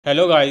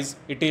Hello guys,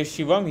 it is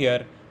Shivam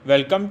here.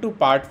 Welcome to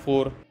part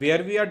 4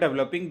 where we are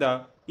developing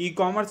the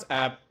e-commerce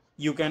app.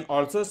 You can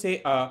also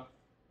say a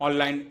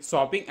online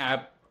shopping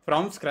app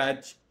from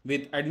scratch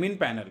with admin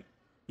panel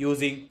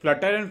using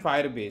Flutter and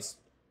Firebase.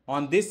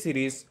 On this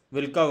series,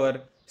 we'll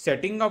cover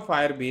setting up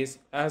Firebase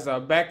as a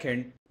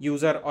backend,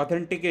 user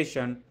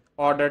authentication,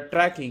 order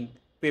tracking,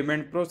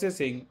 payment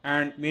processing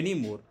and many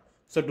more.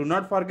 So do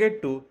not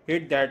forget to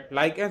hit that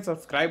like and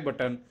subscribe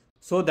button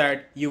so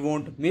that you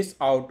won't miss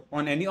out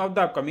on any of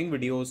the upcoming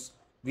videos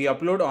we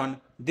upload on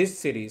this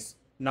series.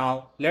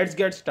 Now let's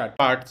get started.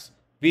 Parts.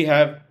 We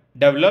have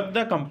developed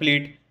the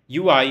complete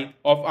UI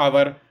of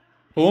our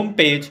home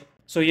page.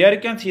 So here you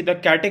can see the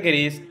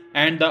categories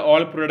and the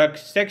all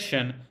products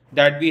section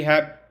that we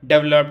have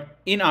developed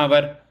in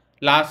our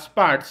last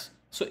parts.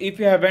 So if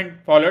you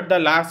haven't followed the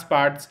last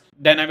parts,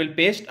 then I will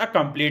paste a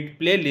complete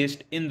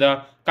playlist in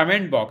the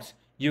comment box.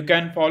 You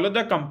can follow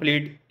the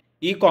complete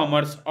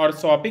e-commerce or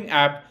shopping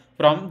app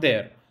from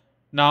there.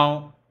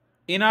 Now,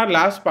 in our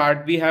last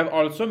part, we have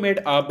also made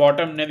a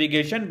bottom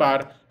navigation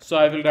bar. So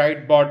I will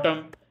write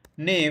bottom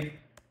nav,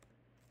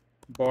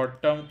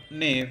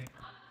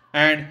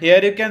 and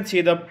here you can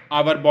see the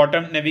our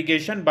bottom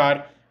navigation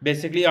bar,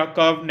 basically a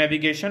curved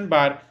navigation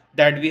bar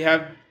that we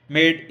have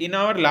made in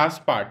our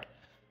last part.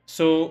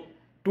 So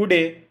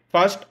today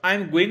first I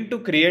am going to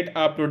create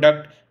a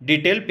product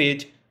detail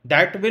page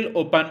that will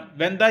open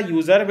when the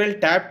user will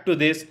tap to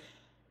this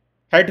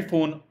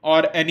headphone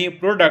or any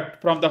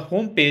product from the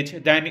home page.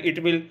 Then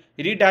it will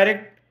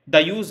redirect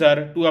the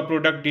user to a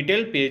product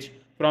detail page.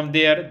 From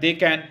there they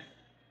can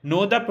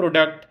know the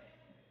product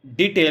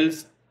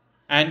details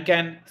and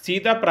can see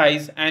the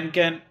price and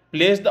can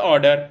place the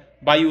order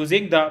by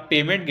using the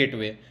payment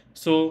gateway.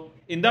 So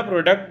in the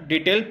product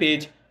detail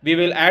page we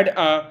will add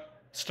a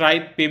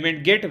Stripe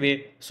payment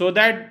gateway so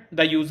that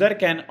the user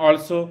can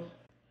also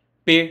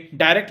pay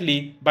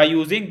directly by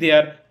using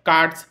their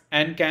cards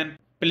and can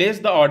place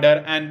the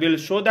order and will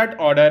show that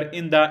order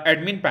in the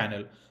admin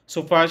panel.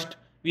 So first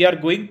we are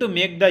going to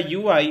make the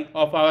UI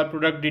of our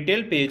product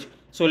detail page.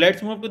 So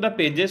let's move to the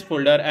pages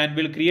folder and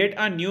we'll create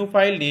a new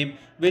file name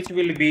which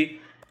will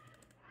be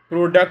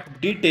product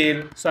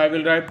detail. So I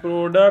will write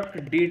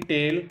product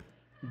detail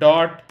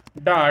dot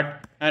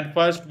and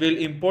first we'll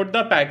import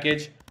the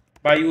package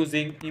by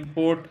using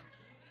import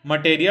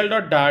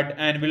material.dart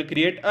and we'll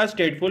create a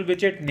stateful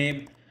widget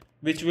name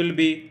which will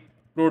be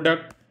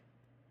product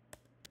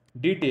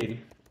detail.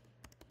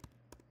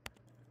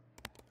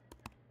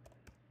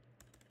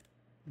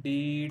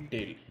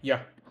 Yeah.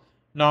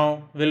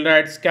 Now we'll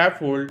write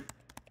scaffold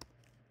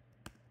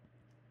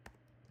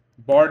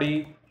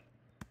body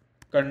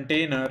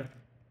container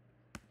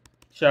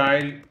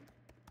child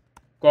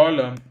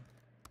column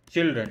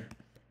children.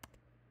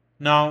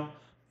 Now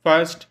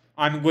first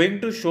I'm going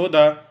to show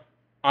the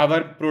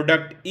our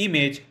product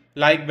image,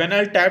 like when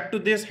I'll tap to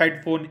this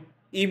headphone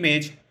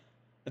image,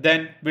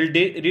 then we'll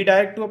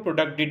redirect to a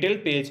product detail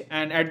page,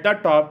 and at the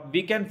top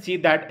we can see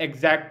that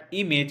exact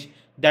image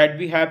that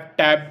we have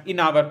tabbed in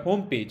our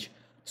home page.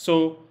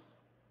 So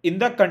in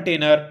the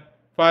container,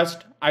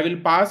 first I will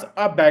pass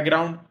a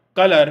background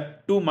color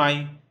to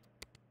my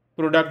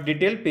product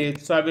detail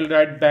page. So I will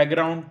write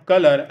background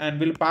color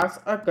and will pass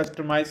a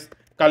customized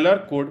color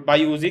code by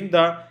using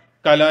the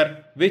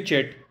color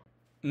widget.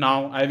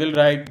 Now I will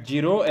write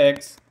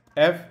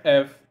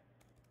 0xFF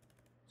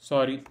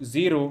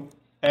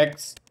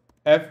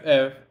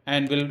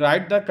and will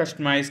write the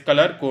customized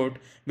color code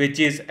which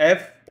is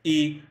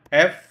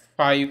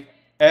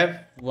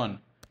FEF5F1.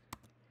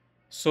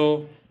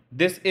 So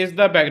this is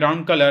the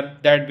background color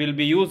that we'll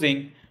be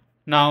using.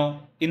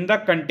 Now in the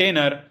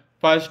container,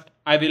 first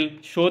I will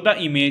show the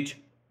image.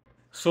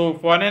 So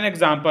for an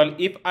example,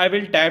 if I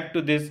will tap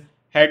to this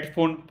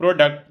headphone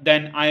product,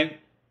 then I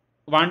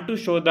want to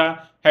show the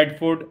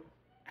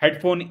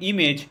headphone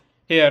image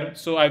here.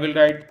 So I will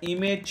write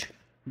image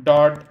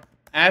dot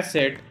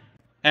asset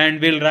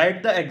and will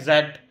write the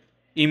exact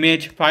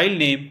image file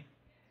name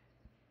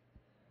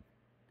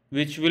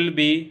which will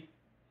be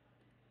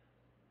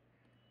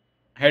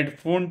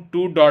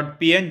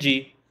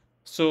headphone2.png.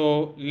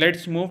 So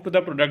let's move to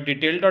the product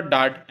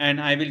detail.dart and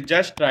I will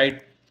just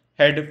write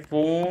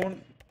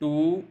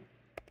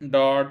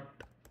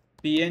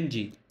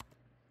headphone2.png.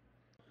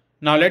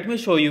 Now let me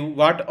show you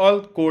what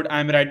all code I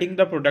am writing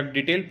the product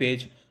detail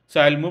page.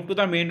 So I'll move to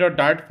the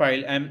main.dart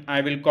file and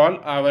I will call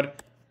our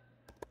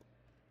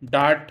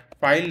dart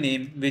file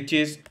name which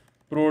is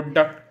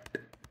product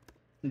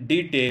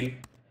detail.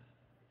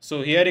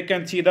 So here you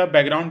can see the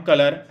background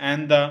color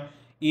and the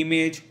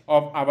image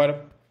of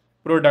our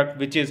product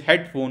which is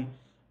headphone.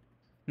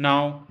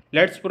 Now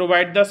let's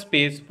provide the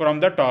space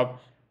from the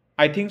top.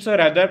 I think so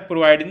rather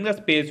providing the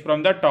space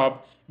from the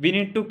top, we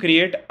need to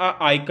create a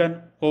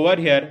icon over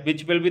here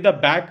which will be the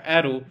back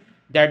arrow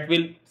that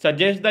will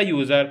suggest the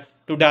user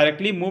to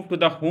directly move to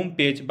the home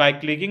page by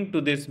clicking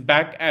to this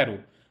back arrow.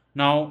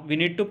 Now we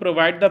need to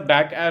provide the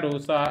back arrow,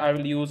 so I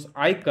will use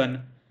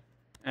icon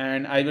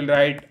and I will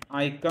write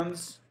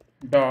icons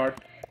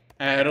dot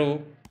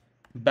arrow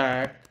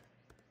back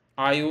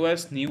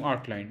iOS new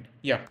outlined.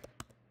 Yeah.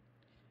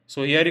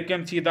 So here you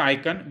can see the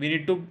icon. We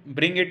need to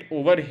bring it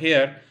over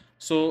here.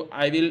 So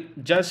I will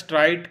just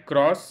write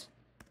cross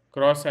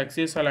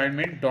axis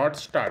alignment dot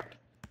start.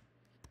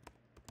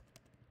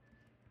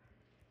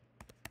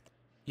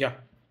 Yeah.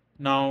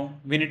 Now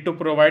we need to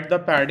provide the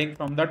padding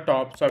from the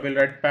top. So I will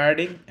write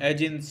padding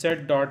edge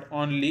inset dot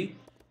only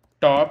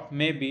top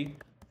maybe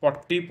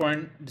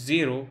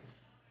 40.0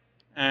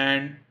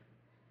 and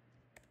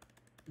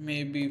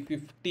maybe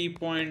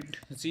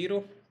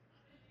 50.0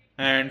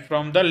 and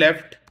from the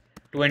left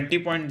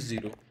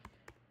 20.0.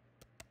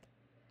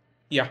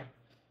 Yeah.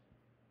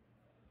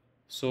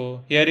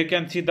 So here you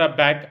can see the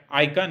back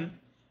icon.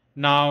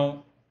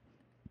 Now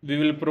we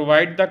will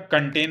provide the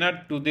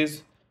container to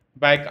this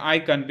back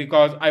icon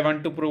because I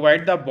want to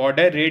provide the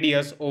border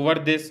radius over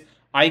this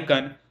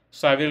icon.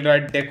 So I will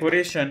write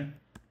decoration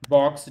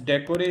box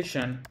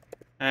decoration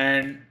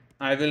and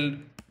I will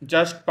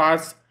just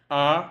pass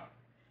a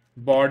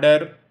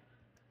border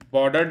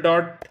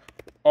dot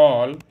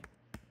all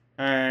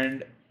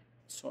and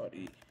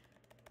sorry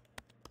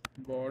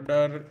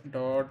border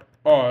dot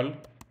all.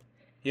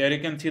 Here you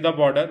can see the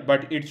border,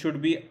 but it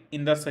should be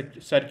in the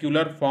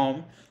circular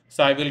form.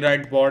 So I will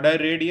write border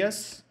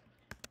radius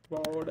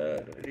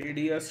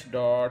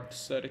dot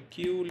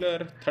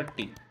circular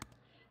 30.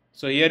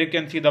 So here you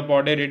can see the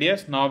border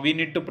radius. Now we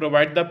need to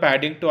provide the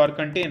padding to our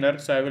container.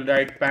 So I will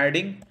write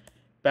padding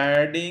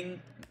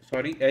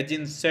edge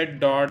inset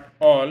dot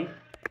all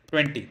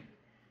 20.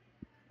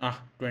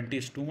 20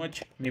 is too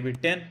much, maybe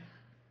 10.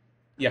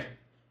 Yeah,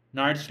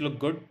 now it's look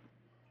good.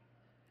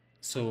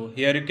 So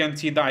here you can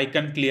see the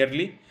icon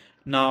clearly.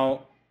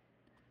 Now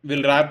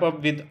we'll wrap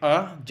up with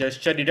a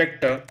gesture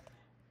detector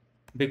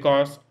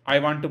because I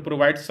want to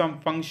provide some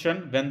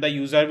function when the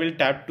user will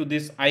tap to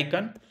this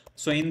icon.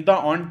 So in the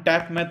on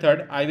tap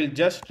method, I will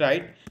just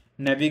write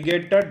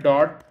navigator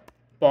dot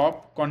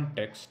pop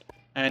context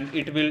and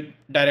it will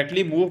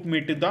directly move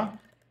me to the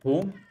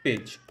home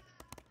page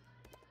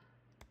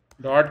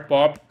dot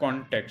pop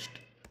context.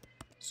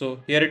 So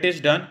here it is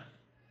done.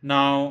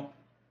 Now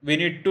we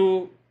need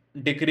to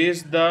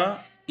decrease the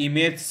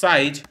image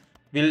size.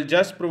 We'll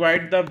just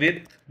provide the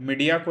width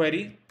media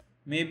query,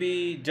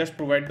 maybe just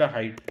provide the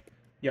height.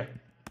 Yeah,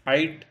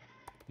 height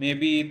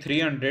maybe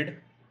 300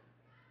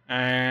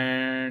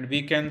 and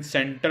we can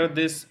center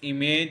this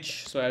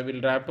image. So I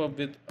will wrap up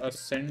with a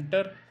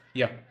center.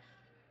 Yeah,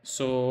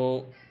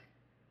 so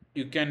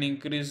you can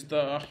increase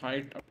the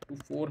height up to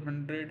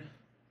 400.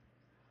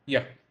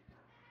 Yeah,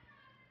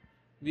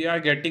 we are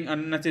getting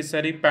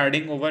unnecessary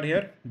padding over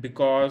here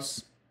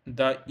because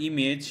the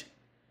image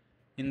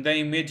in the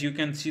image you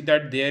can see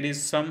that there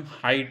is some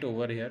height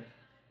over here.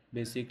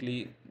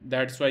 Basically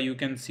that's why you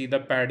can see the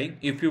padding.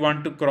 If you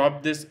want to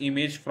crop this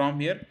image from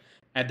here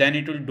and then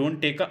it will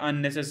don't take a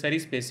unnecessary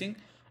spacing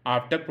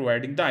after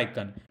providing the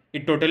icon.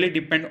 It totally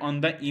depend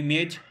on the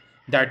image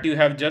that you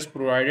have just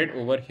provided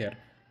over here.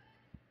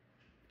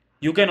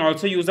 You can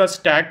also use a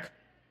stack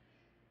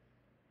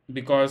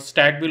because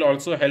stack will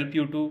also help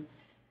you to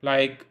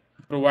like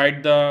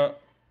provide the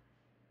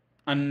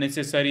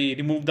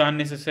remove the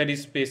unnecessary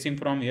spacing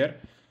from here.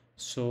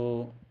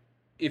 So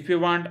if you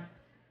want,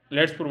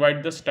 let's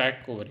provide the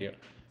stack over here.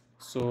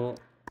 So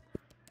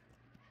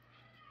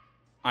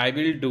I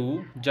will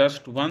do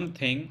just one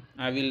thing.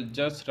 I will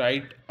just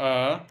write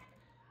a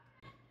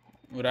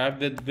wrap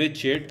with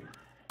widget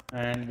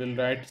and we'll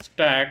write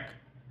stack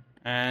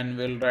and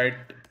we'll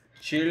write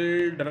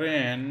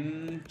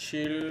children.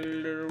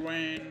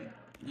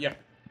 Yeah,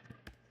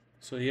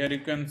 so here you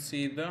can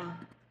see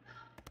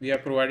we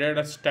have provided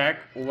a stack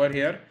over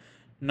here.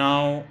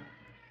 Now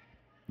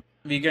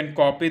we can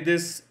copy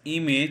this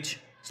image.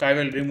 So I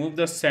will remove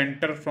the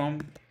center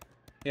from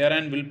here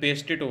and we'll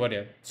paste it over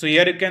here. So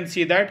here you can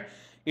see that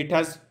it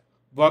has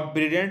worked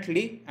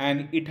brilliantly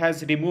and it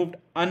has removed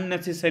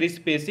unnecessary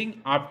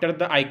spacing after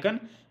the icon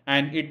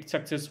and it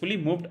successfully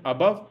moved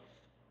above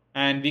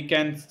and we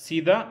can see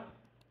the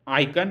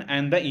icon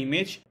and the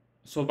image.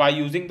 So by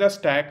using the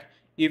stack,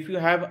 if you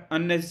have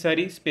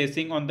unnecessary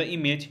spacing on the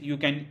image, you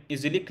can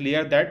easily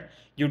clear that.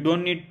 You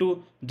don't need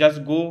to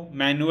just go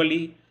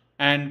manually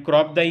and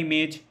crop the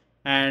image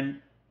and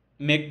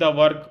make the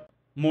work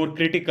more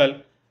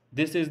critical.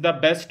 This is the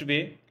best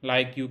way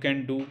like you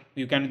can do.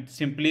 You can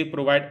simply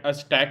provide a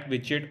stack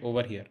widget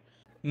over here.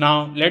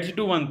 Now let's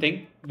do one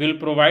thing. We'll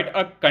provide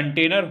a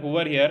container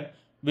over here,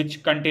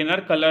 which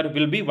container color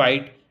will be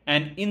white,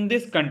 and in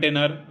this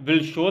container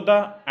will show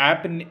the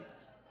app,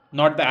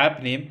 not the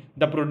app name,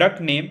 the product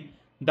name,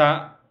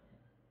 the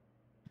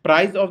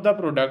price of the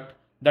product,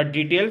 the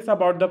details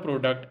about the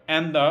product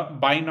and the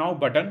buy now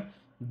button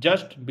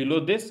just below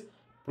this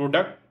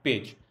product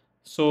page.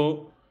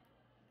 So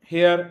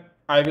here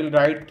I will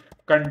write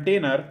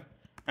container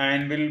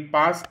and will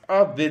pass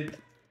a width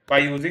by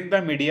using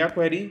the media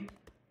query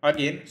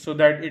again so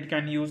that it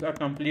can use a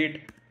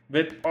complete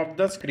width of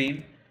the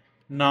screen.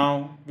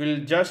 Now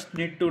we'll just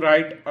need to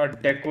write a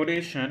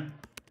decoration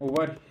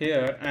over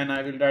here and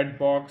I will write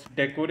box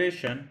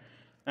decoration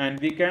and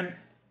we can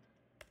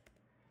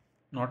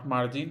not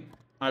margin,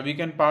 we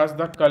can pass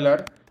the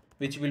color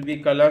which will be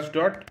colors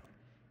dot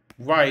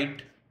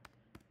white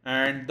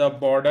and the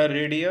border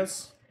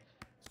radius.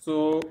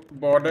 So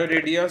border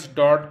radius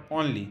dot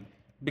only,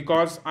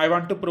 because I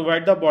want to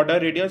provide the border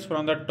radius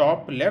from the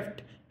top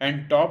left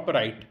and top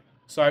right.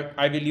 So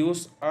I will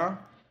use a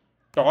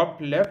top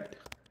left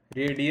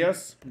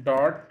radius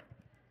dot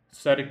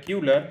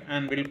circular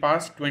and will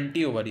pass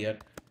 20 over here,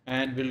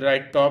 and will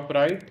write top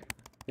right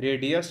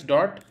radius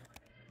dot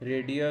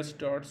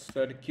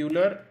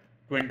circular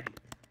 20.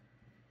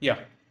 Yeah,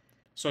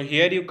 so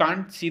here you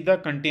can't see the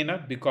container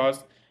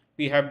because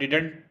we have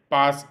didn't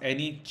pass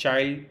any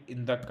child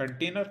in the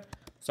container.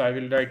 So I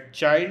will write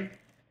child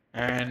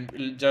and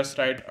we'll just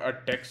write a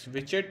text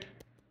widget,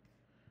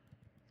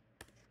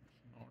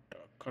 not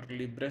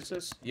curly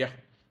braces. Yeah,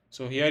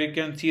 so here you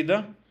can see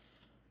the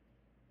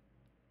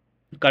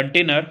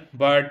container,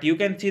 but you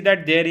can see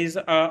that there is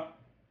a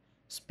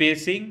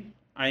spacing,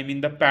 I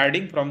mean the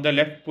padding from the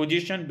left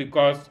position,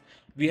 because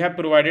we have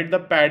provided the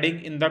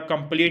padding in the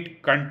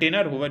complete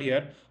container over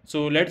here.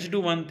 So let's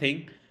do one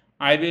thing.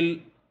 I will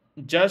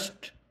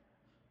just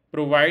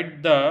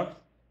provide the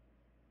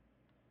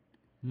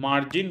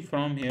margin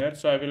from here.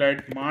 So I will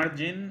add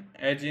margin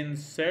edge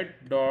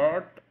inset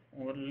dot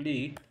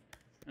only,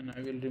 and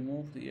I will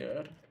remove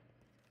here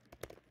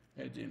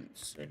edge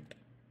inset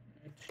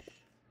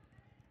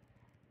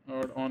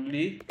or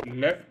only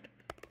left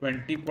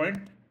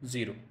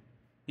 20.0.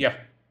 Yeah,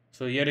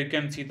 so here you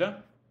can see the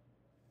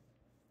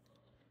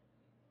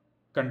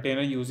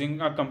container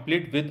using a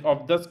complete width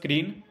of the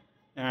screen.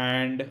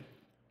 And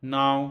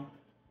now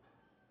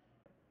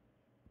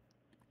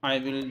I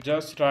will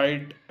just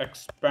write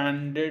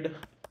expanded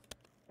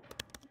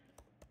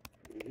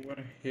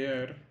over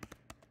here.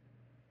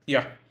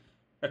 Yeah,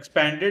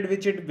 expanded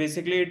widget,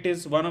 basically it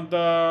is one of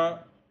the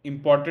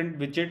important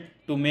widget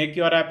to make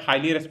your app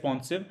highly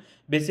responsive.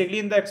 Basically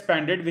in the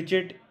expanded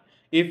widget,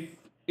 if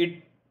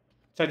it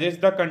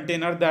suggests the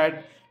container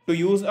that to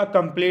use a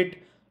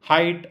complete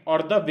height or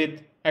the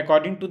width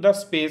according to the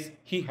space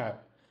he have,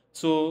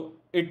 so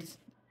it's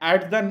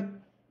at the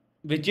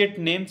widget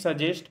name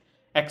suggest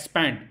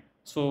expand,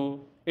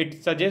 so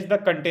it suggests the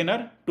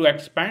container to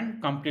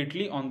expand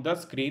completely on the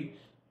screen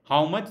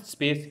how much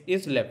space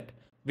is left.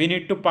 We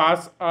need to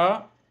pass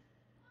a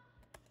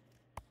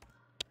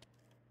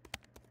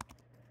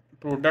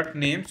product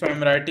name, so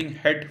I'm writing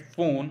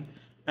headphone,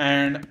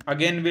 and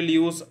again we'll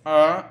use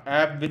a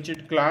app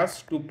widget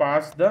class to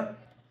pass the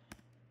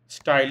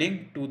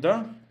styling to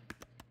the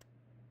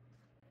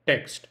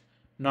text.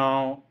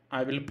 Now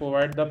I will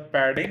provide the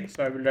padding,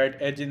 so I will write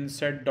edge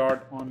inset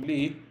dot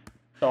only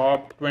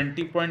top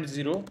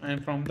 20.0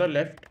 and from the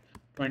left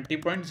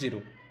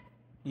 20.0.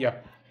 Yeah,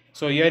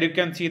 so here you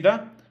can see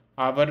the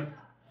our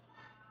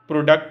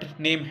product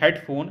name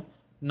headphone.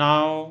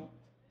 Now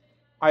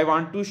I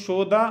want to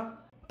show the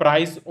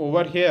price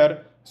over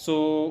here.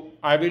 So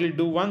I will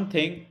do one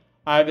thing.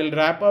 I will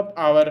wrap up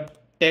our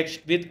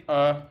text with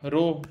a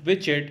row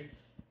widget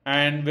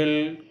and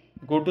will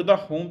go to the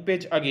home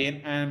page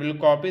again and will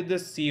copy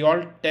this see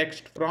all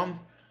text from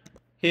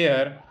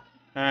here,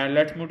 and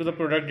let's move to the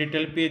product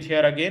detail page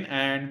here again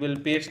and we'll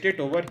paste it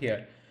over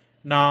here.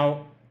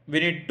 Now we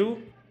need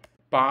to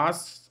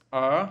pass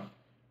a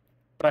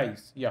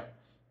price. Yeah,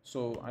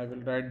 so I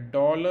will write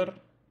dollar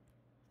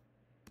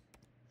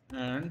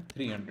and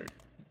 300.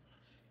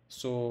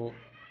 So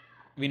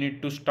we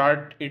need to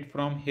start it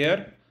from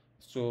here.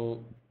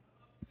 So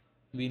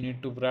we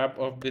need to wrap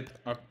up with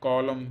a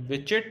column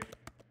widget.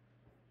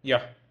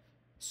 Yeah,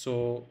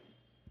 so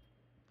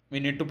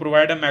we need to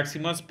provide a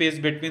maximum space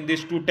between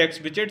these two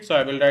text widgets. So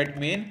I will write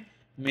main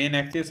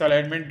axis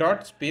alignment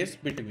dot space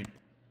between.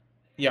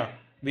 Yeah,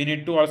 we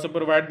need to also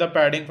provide the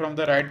padding from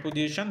the right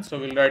position. So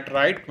we'll write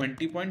right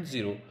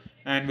 20.0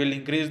 and we'll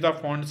increase the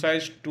font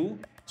size to,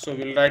 so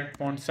we'll write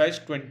font size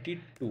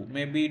 22,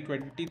 maybe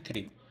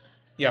 23.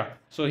 Yeah,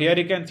 so here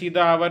you can see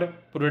the our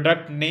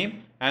product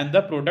name and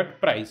the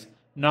product price.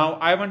 Now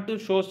I want to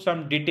show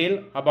some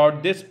detail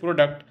about this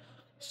product.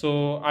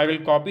 So I will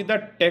copy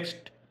the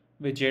text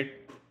widget.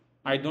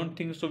 I don't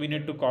think so we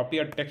need to copy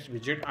a text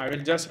widget. I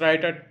will just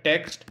write a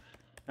text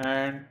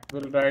and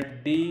we'll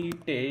write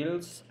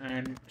details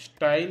and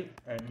style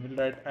and we'll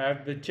write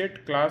app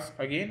widget class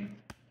again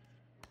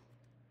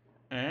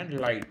and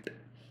light.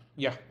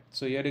 Yeah,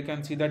 so here you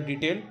can see the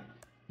detail.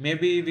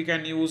 Maybe we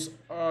can use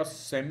a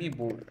semi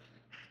bold.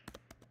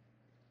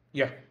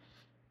 Yeah,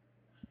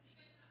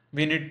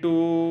 we need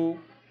to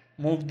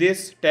move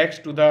this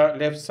text to the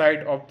left side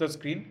of the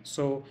screen.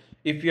 So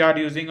if you are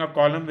using a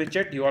column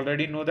widget, you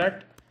already know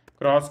that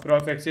cross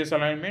axis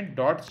alignment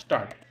dot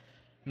start.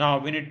 Now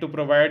we need to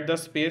provide the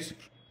space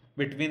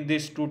between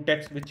these two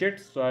text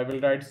widgets. So I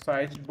will write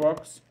size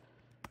box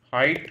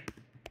height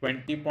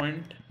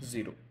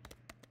 20.0.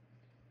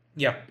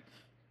 Yeah,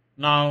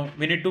 now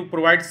we need to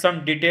provide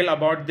some detail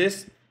about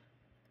this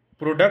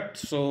product.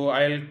 So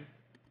I'll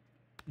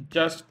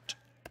just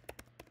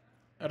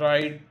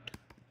write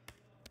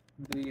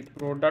the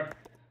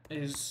product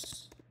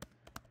is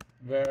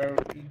very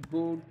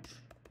good,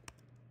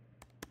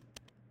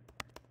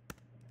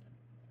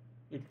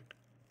 it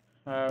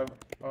have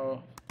a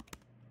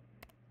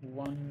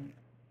 1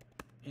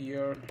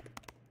 year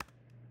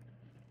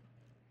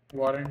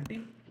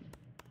warranty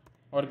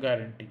or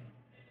guarantee.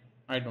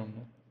 I don't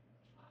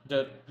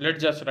know.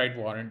 Let's just write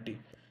warranty.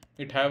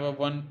 It have a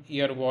 1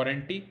 year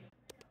warranty.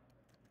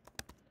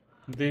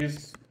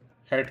 These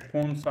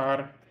headphones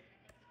are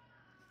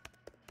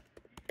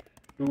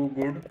too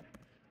good.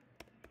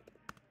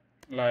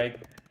 Like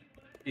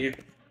if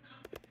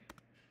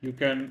you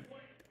can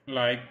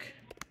like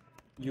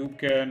you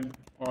can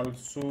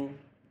also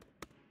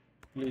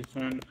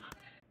listen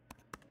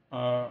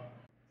a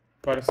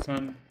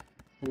person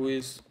who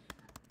is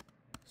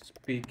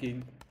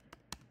speaking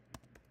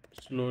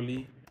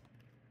slowly,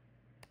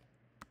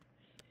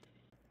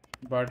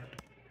 but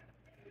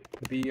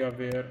be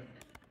aware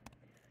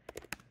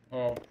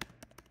of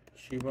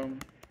Shivam.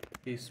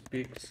 He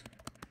speaks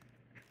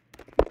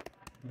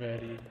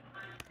very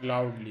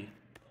loudly.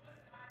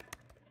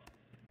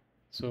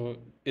 So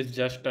it's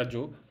just a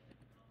joke.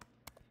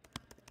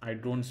 I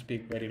don't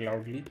speak very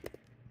loudly.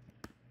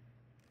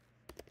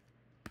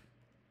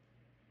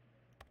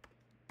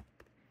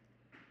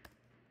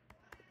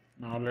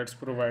 Now let's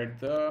provide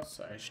the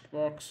sized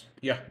box.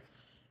 Yeah.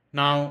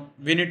 Now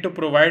we need to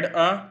provide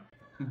a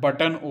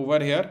button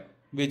over here,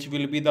 which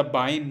will be the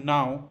buy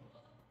now.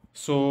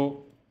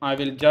 So I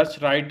will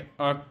just write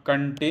a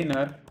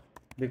container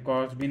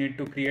because we need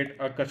to create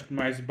a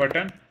customized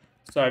button.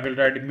 So I will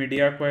write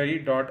media query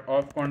dot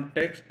of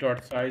context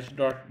dot size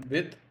dot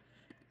width,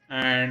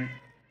 and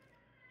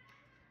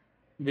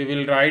we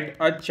will write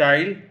a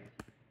child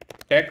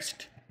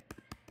text,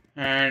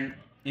 and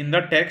in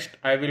the text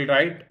I will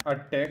write a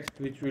text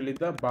which will be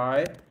the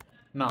buy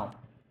now,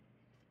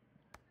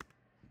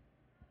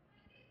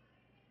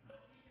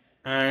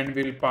 and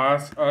we'll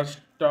pass a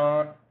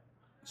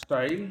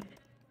style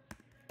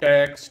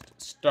text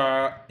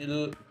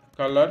style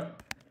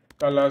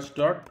colors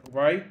dot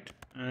white,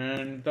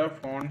 and the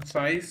font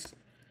size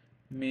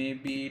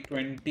maybe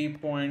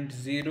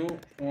 20.0,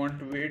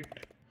 font weight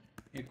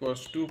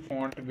equals to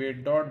font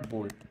weight dot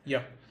bold.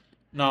 Yeah.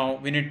 Now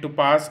we need to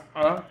pass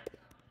a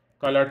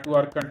color to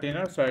our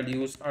container, so I'll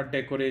use a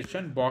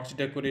decoration box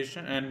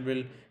decoration and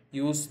will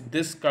use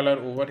this color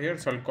over here.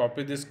 So I'll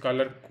copy this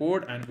color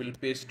code and we'll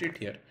paste it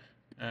here,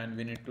 and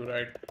we need to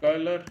write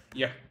color.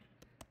 Yeah.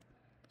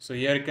 So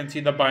here you can see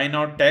the buy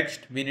now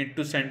text. We need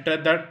to center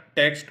the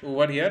text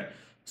over here.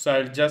 So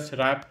I'll just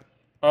wrap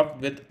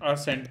up with a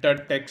center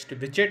text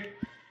widget,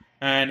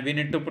 and we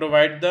need to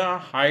provide the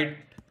height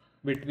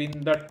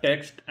between the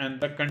text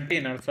and the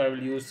container. So I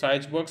will use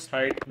size box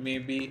height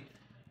maybe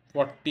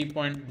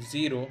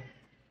 40.0,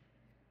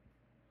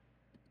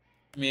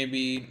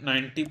 maybe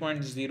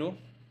 90.0.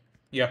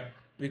 Yeah,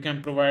 we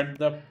can provide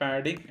the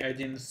padding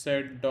as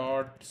insert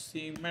dot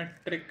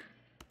symmetric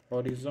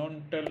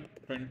horizontal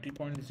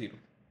 20.0,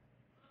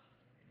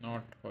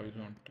 not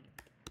horizontal,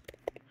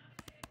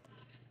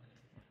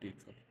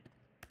 vertical.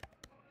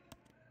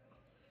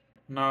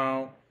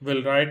 Now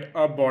we'll write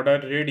a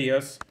border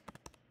radius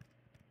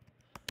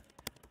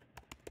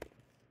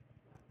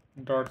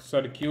dot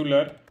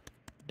circular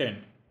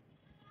 10.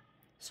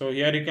 So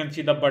here you can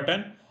see the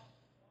button,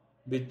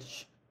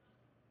 which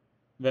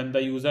when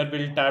the user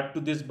will tap to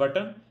this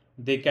button,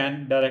 they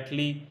can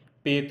directly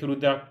pay through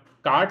the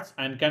cards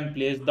and can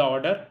place the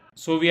order.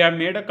 So we have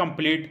made a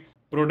complete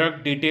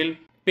product detail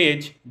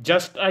page,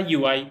 just a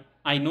UI.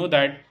 I know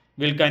that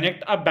we'll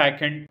connect a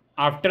backend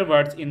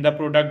afterwards in the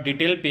product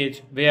detail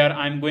page, where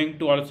I'm going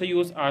to also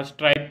use our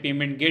Stripe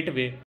payment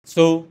gateway.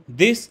 So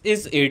this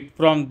is it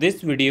from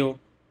this video.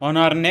 On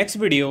our next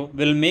video,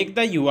 we'll make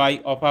the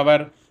UI of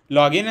our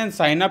login and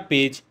sign up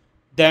page.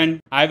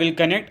 Then I will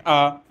connect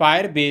a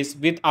Firebase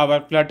with our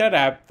Flutter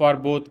app for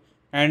both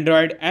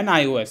Android and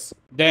iOS.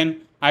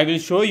 Then I will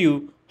show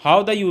you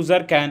how the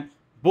user can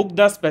book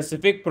the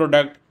specific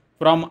product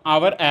from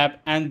our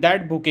app, and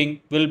that booking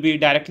will be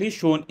directly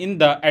shown in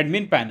the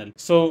admin panel.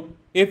 So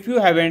if you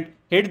haven't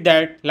hit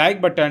that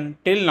like button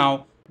till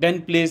now,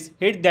 then please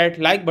hit that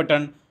like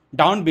button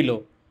down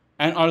below.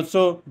 And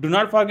also do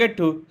not forget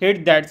to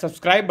hit that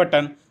subscribe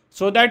button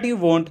so that you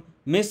won't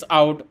miss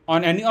out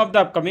on any of the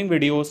upcoming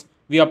videos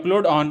we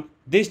upload on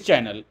this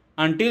channel.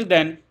 Until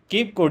then,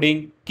 keep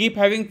coding, keep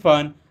having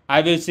fun.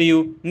 I will see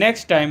you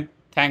next time.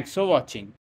 Thanks for watching.